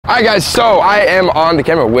Alright guys, so I am on the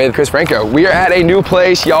camera with Chris Franco. We are at a new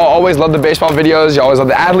place. Y'all always love the baseball videos. Y'all always love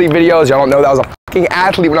the athlete videos. Y'all don't know that I was a fucking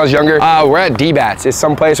athlete when I was younger. We're at D-Bats. It's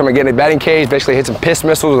some place where I'm gonna get in a batting cage, basically hit some piss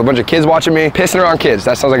missiles with a bunch of kids watching me. Pissing around kids.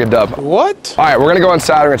 That sounds like a dub. What? Alright, we're gonna go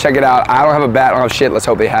inside. We're gonna check it out. I don't have a bat. I don't have shit. Let's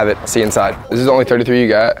hope they have it. See you inside. This is the only 33 you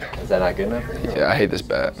got. Is that not good enough? Yeah, I hate this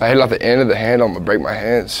bat. If I hit it off the end of the handle, I'm gonna break my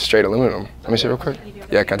hands. Straight aluminum. Let me see real quick.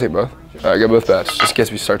 Yeah, can I take both? All right, get both bats. Just in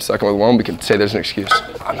case we start sucking with one, we can say there's an excuse.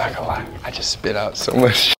 I'm not gonna lie, I just spit out so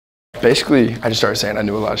much shit. Basically, I just started saying I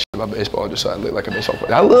knew a lot of shit about baseball just so I look like a baseball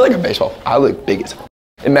player. I look like a baseball. I look big as f.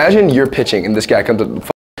 Imagine you're pitching and this guy comes to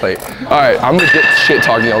the plate. All right, I'm legit shit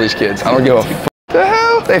talking all these kids. I don't give a f. The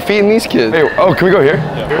hell? They feeding these kids. Hey, oh, can we go here?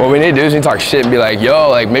 Yeah. What we need to do is we need to talk shit and be like, yo,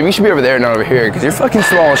 like maybe you should be over there, not over here, because you're fucking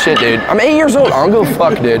small as shit, dude. I'm 8 years old. I don't give a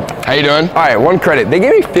fuck, dude. How you doing? All right, one credit. They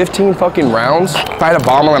gave me 15 fucking rounds. If I had a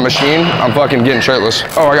bomb on that machine, I'm fucking getting shirtless.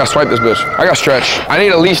 Oh, I gotta swipe this bitch. I gotta stretch. I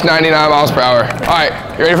need at least 99 miles per hour. All right,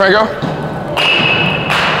 you ready, Franco?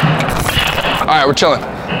 All right, we're chilling.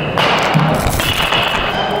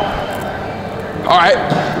 All right.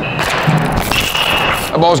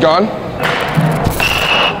 That ball's gone.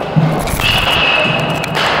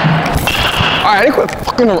 All right, I quit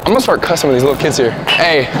fucking, I'm gonna start cussing with these little kids here.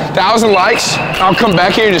 Hey, 1,000 likes, I'll come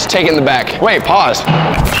back here and just take it in the back. Wait, pause.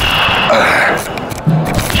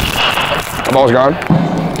 The ball's gone.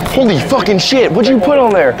 Holy fucking shit, what'd you put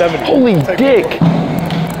on there? Holy dick.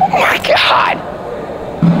 Oh my God.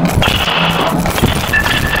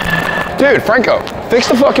 Dude, Franco, fix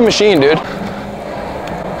the fucking machine, dude.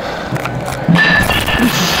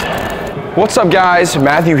 What's up guys,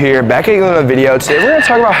 Matthew here, back at another video. Today we're gonna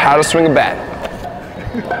talk about how to swing a bat.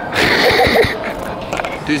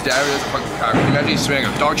 Dude's dad really does a fucking cock. Imagine he's swinging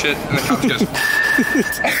a dog shit and the cock just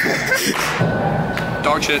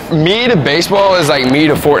dog shit. Me to baseball is like me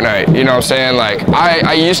to Fortnite, you know what I'm saying? Like,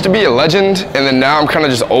 I used to be a legend, and then now I'm kind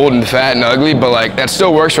of just old and fat and ugly, but like, that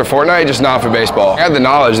still works for Fortnite, just not for baseball. I have the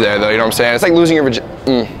knowledge there though, you know what I'm saying? It's like losing your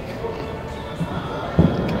virginity.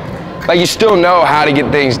 Like, you still know how to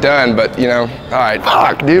get things done, but you know, all right,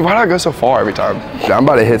 fuck, dude, why do I go so far every time? Dude, I'm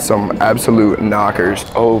about to hit some absolute knockers.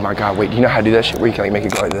 Oh my God, wait, do you know how to do that shit where you can like make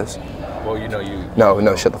it go like this? Well, you know you.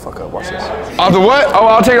 No, shut the fuck up, watch this. Off the what? Oh,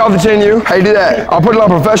 I'll take it off the 10U. How you do that? I'll put it on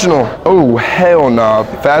professional. Oh, hell no.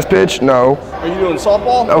 Fast pitch? No. Are you doing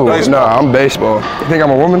softball? Oh, no, I'm baseball. You think I'm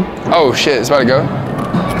a woman? Oh shit, it's about to go.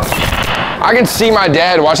 I can see my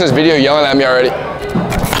dad watching this video yelling at me already.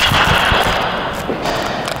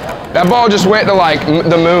 That ball just went to like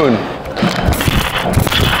the moon.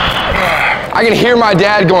 I can hear my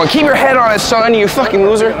dad going, keep your head on it, son, you fucking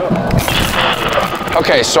loser.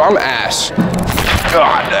 Okay, so I'm ass.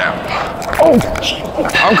 God damn. Oh,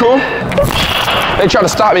 I'm cool. They try to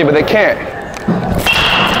stop me, but they can't.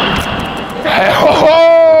 Hey,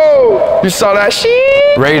 oh, you saw that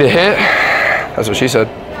shit? Ready to hit? That's what she said.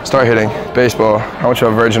 Start hitting. Baseball. How much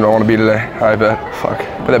of a virgin do I want to be today? I bet. Fuck.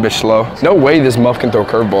 Put that bitch slow. No way this muff can throw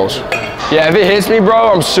curveballs. Yeah, if it hits me, bro,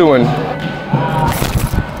 I'm suing.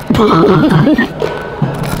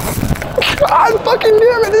 God fucking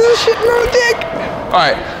damn it. This is shit no dick.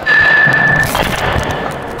 Alright.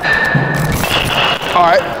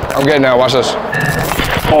 Alright. I'm good now. Watch this.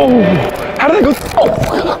 Oh. How did I go? Oh.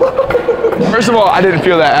 First of all, I didn't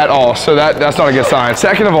feel that at all, so that's not a good sign.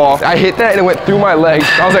 Second of all, I hit that and it went through my legs.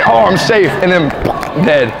 I was like, oh, I'm safe, and then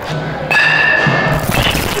dead.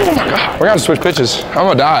 Oh my God. We're gonna have to switch pitches. I'm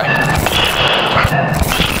gonna die.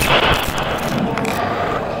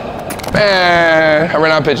 Man, I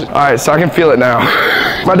ran out of pitches. All right, so I can feel it now.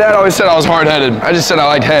 My dad always said I was hard-headed. I just said I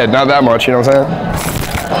liked head, not that much, you know what I'm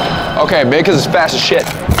saying? Okay, big because it's fast as shit.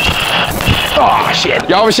 Oh, shit.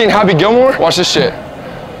 Y'all ever seen Happy Gilmore? Watch this shit.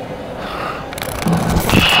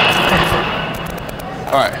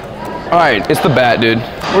 All right, it's the bat, dude.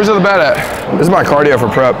 Where's the bat at? This is my cardio for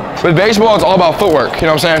prep. With baseball, it's all about footwork, you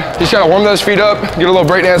know what I'm saying? You just gotta warm those feet up, get a little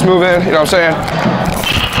breakdance move in, you know what I'm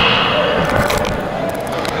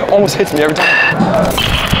saying? Almost hits me every time.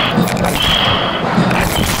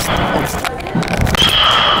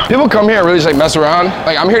 People come here and really just like mess around.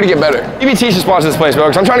 Like, I'm here to get better. EBT should sponsor this place, bro,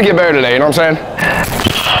 because I'm trying to get better today, you know what I'm saying?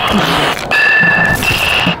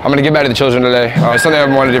 I'm gonna get back to the children today. It's something I've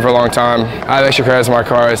been wanting to do for a long time. I have extra credits in my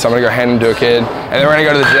card, so I'm gonna go hand them to a kid. And then we're gonna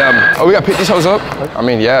go to the gym. Oh, we gotta pick these hoes up? I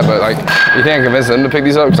mean, yeah, but like, you think I can convince them to pick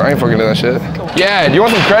these up? Because I ain't fucking doing that shit. Yeah, do you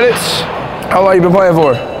want some credits? How long you been playing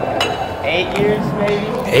for? 8 years, maybe.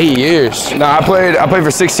 8 years? Nah, I played for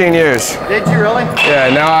 16 years. Did you really? Yeah,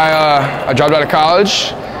 now I dropped out of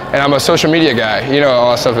college, and I'm a social media guy. You know what all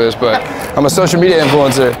that stuff is, but I'm a social media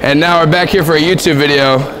influencer. And now we're back here for a YouTube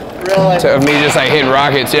video. Really? Of me just like hitting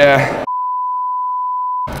rockets, yeah.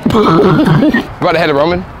 About to head to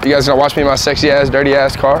Roman. You guys gonna watch me in my sexy ass, dirty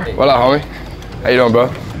ass car? What up, homie? How you doing,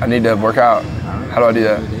 bro? I need to work out. How do I do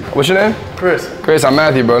that? What's your name? Chris. Chris, I'm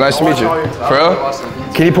Matthew, bro. Nice to meet you. For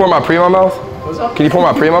real? Can you pour my pre in my mouth? What's up? Can you pour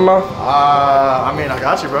my pre in my mouth? I mean, I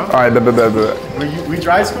got you, bro. All right, bet. We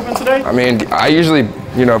dry scooping today? I mean, I usually,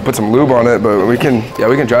 put some lube on it, but we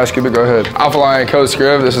can dry scoop it. Go ahead. Alpha Lion, code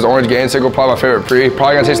Scriv. This is Orange Gain Sickle, probably my favorite pre.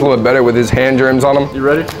 Probably gonna taste a little bit better with his hand germs on them. You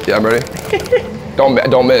ready? Yeah, I'm ready. Don't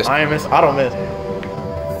miss. I ain't miss. I don't miss.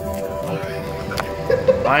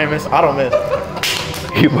 I ain't miss. I don't miss.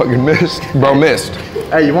 You fucking missed. Bro, missed.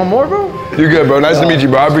 Hey, you want more, bro? You're good, bro. Nice to meet you,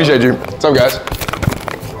 bro. I appreciate you. What's up, guys?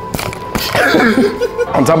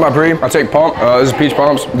 On top of my pre, I take pump. This is peach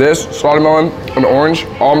pumps. This, watermelon, and orange,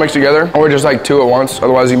 all mixed together. Or just like 2 at once.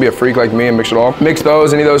 Otherwise, you can be a freak like me and mix it all. Mix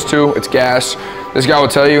those, any of those 2, it's gas. This guy will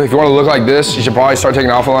tell you, if you want to look like this, you should probably start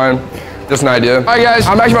taking Alpha Lion. Just an idea. All right, guys,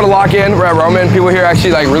 I'm actually about to lock in. We're at Roman. People here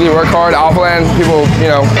actually like really work hard. Alpha Lion, people,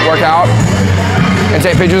 work out and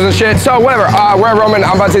take pictures and shit. So whatever, we're at Roman.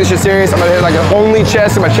 I'm about to take this shit serious. I'm gonna hit like an only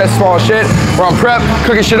chest, and my chest is small as shit. We're on prep,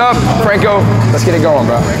 cooking shit up. Franco, let's get it going,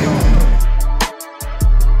 bro.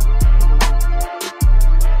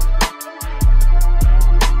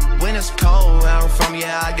 When it's cold where I'm from,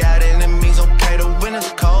 yeah, I got enemies. Okay, the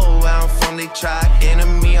winter's cold where I'm from, they try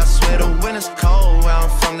enemy. I swear the winter's cold where I'm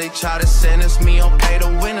from, they try to sentence me. Okay, the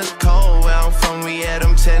winter's cold where I'm from, we had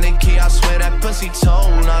them 10 key. I swear that pussy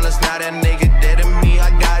told on us, now that nigga dead to me. I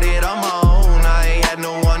got it on my own, I ain't had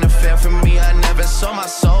no one to fend for me. I never sold my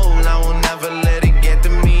soul, I will never let it get to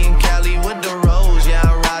me. In Cali with the rose, yeah,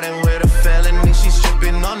 I'm riding with a felony. She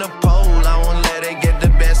stripping on the pole, I won't let it get the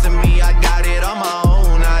best of me. I got it on my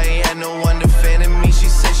own, I ain't had no one defending me. She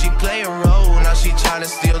said she play a role, now she tryna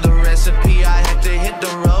steal the recipe. I had to hit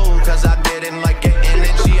the road, cause I didn't like her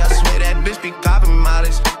energy. I swear that bitch be popping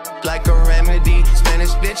mileage like a remedy.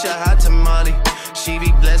 Spanish bitch, a hot tamale. She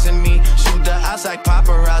be blessing me, shoot the house like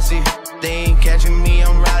paparazzi. They ain't catching me,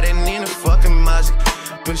 I'm riding in a fucking Mazda.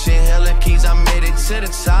 Pushing hella keys, I made it to the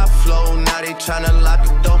top floor. Now they tryna lock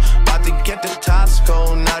the door, about to get the top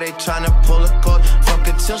score. Now they tryna pull a cord, fuck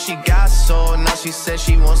her till she got sore. Now she said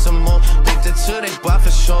she wants some more, linked her to the bar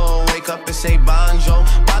for sure. Wake up and say bonjour,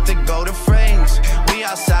 about to go to friends. We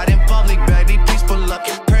outside in public, baby, please pull up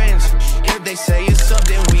your prints. If they say it's up,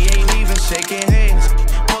 then we ain't even shaking hands.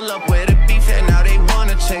 Pull up with a beef and now they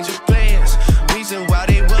wanna change the plans. Reason why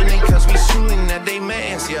they running, cause we shooting at they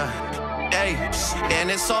mans, yeah. Hey, and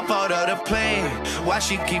it's all part of the plan. Why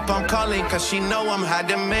she keep on calling? Cause she know I'm high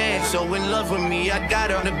demand. So in love with me, I got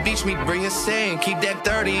her on the beach, me bring a sand. Keep that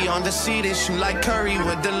 30 on the seat and shoot like Curry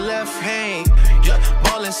with the left hand. Yeah,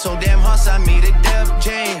 ballin' so damn hard, I meet a Def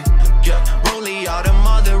Jam. Yeah, rollie all the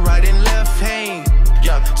mother right and left hand.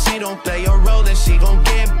 Yeah, she don't play a role and she gon'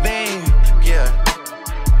 get banged. Yeah.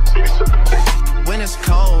 When it's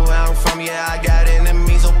cold where I'm from, yeah, I got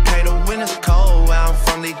enemies. Okay, the winter's cold where I'm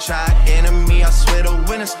from, they try enemy. I swear the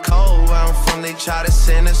winter's cold where I'm from, they try to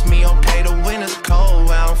sentence me. Okay, the winter's cold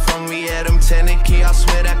where I'm from, we had them 10 key. I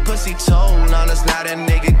swear that pussy told on us, now that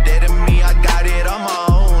nigga dead to me. I got it on my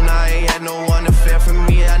own, I ain't had no one to fend for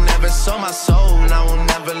me. I never sold my soul, I will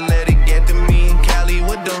never let it get to me. In Cali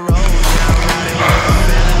with the rose, now I'm riding with a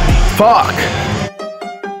felony. Fuck.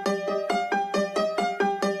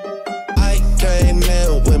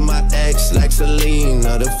 Like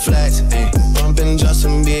Selena, the flex, bumping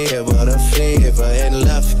Justin Bieber, the fever and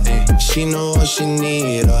left, she know what she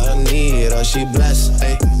need, or she blessed,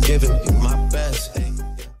 giving you my best,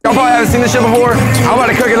 Y'all probably haven't seen this shit before. I'm about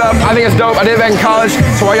to cook it up. I think it's dope. I did it back in college.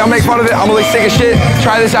 So while y'all make fun of it, I'm gonna sick as shit.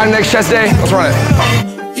 Try this out next chest day. Let's run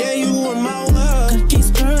it. Yeah, you want my world. Got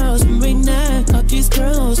these girls on my neck, got these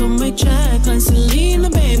girls on my track. Like Selena,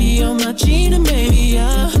 baby, on my Gina, baby,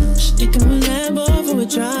 yeah. She taking a Lambo for a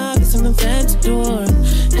drive, it's on the fancy door,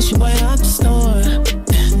 and she buy out the store.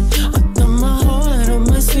 I got my heart on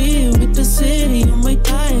my sleeve with the city on my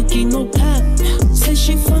thigh, keep no pack. Say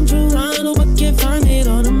she from Toronto, but can't find it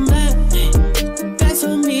on the map. That's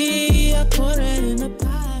on me, I put it in the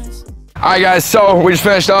past. Alright guys, so we just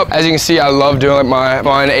finished up. As you can see, I love doing like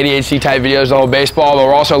my ADHD type videos, the whole baseball, but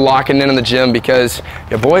we're also locking in the gym because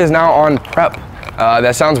your boy is now on prep.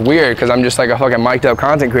 That sounds weird because I'm just like a fucking mic'd up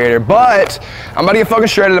content creator, but I'm about to get fucking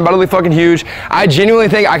shredded. I'm about to be fucking huge. I genuinely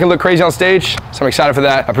think I can look crazy on stage, so I'm excited for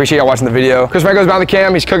that. I appreciate y'all watching the video. Chris Franco's behind the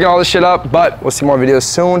cam. He's cooking all this shit up, but we'll see more videos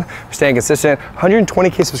soon. We're staying consistent.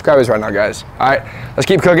 120K subscribers right now, guys. All right, let's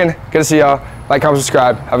keep cooking. Good to see y'all. Like, comment,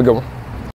 subscribe. Have a good one.